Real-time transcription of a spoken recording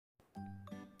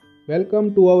Welcome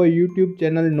to our YouTube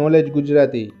channel knowledge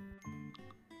Gujarati.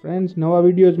 Friends, નવા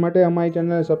videos માટે અમારી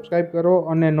ચેનલ સબસ્ક્રાઈબ કરો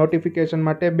અને નોટિફિકેશન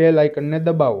માટે બેલ આઇકનને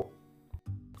દબાવો.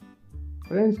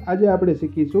 ફ્રેન્ડ્સ, આજે આપણે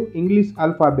શીખીશું ઇંગ્લિશ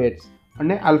આલ્ફાબેટ્સ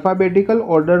અને આલ્ફાબેટિકલ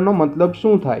ઓર્ડરનો મતલબ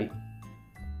શું થાય.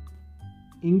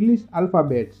 English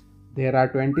alphabets. There are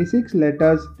 26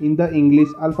 letters in the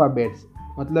English alphabets.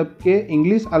 મતલબ કે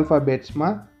ઇંગ્લિશ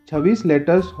આલ્ફાબેટ્સમાં 26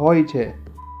 લેટર્સ હોય છે.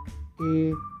 A,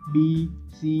 B,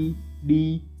 C, D,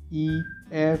 E,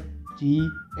 F, G,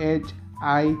 H,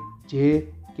 I, J,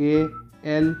 K,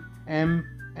 L, M,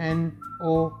 N,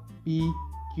 O, P,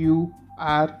 Q,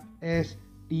 R, S,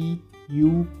 T,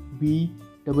 U, V,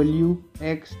 W,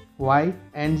 X, Y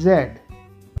and Z.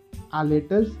 આ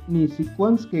લેટર્સની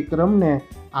sequence કે ક્રમને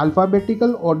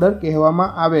alphabetical order કહેવામાં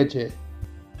આવે છે.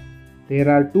 There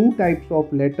are two types of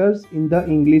letters in the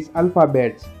English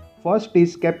alphabets. First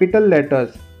is capital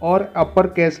letters or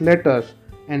uppercase letters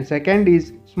and second is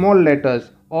small letters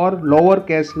or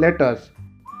lowercase letters.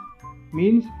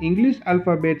 Means English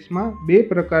આલ્ફાબેટ્સમાં બે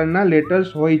પ્રકારના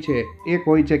letters હોય છે. એક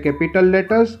હોય છે કેપિટલ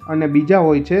લેટર્સ અને બીજા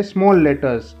હોય છે small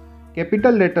letters.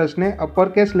 Capital લેટર્સને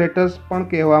uppercase letters પણ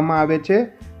કહેવામાં આવે છે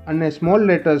અને સ્મોલ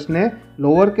લેટર્સને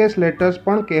લોઅરકેસ લેટર્સ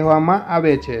પણ કહેવામાં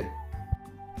આવે છે.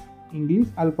 ઇંગ્લિશ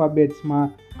આલ્ફાબેટ્સમાં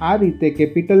આ રીતે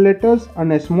કેપિટલ લેટર્સ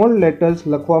અને સ્મોલ લેટર્સ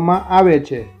લખવામાં આવે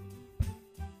છે.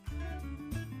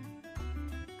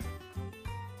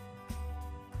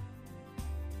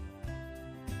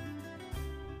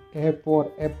 A for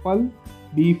apple,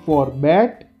 B for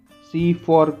bat, C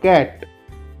for cat,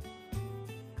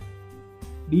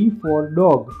 D for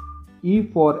dog, E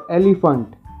for elephant,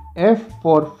 F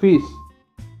for fish,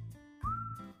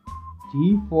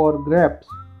 G for grapes,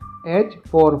 H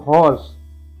for horse,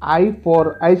 I for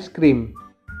ice cream,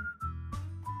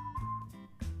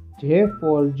 J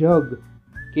for jug,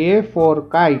 K for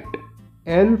kite,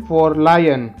 L for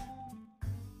lion,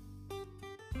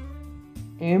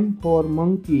 M for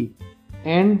monkey,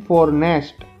 N for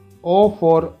nest, O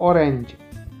for orange,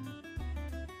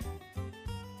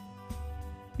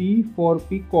 P for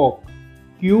peacock,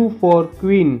 Q for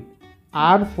queen,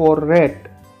 R for rat,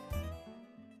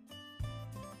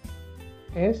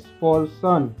 S for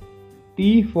sun,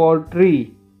 T for tree,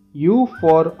 U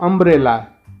for umbrella,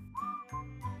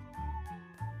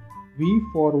 V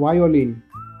for violin,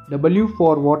 W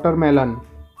for watermelon,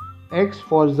 X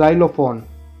for xylophone,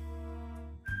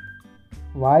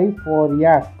 Y for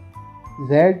yak,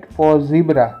 Z for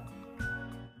zebra.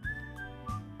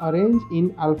 Arrange in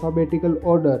alphabetical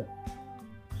order.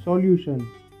 Solution.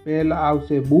 પહેલા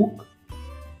આવશે book,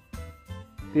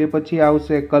 તે પછી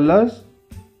આવશે colors,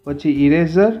 પછી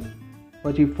eraser,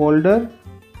 પછી folder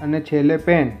અને છેલ્લે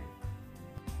pen.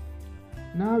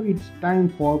 Now it's time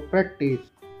for practice.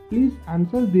 Please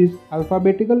answer this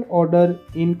alphabetical order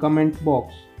in comment box.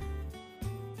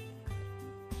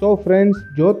 So friends,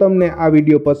 જો તમને આ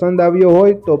વિડીયો પસંદ આવ્યો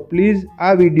હોય તો પ્લીઝ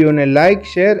આ વિડીયોને લાઇક,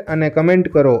 શેર અને કમેન્ટ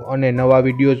કરો અને નવા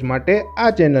વિડીયોઝ માટે આ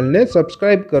ચેનલને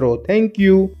સબસ્ક્રાઈબ કરો. Thank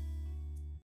you.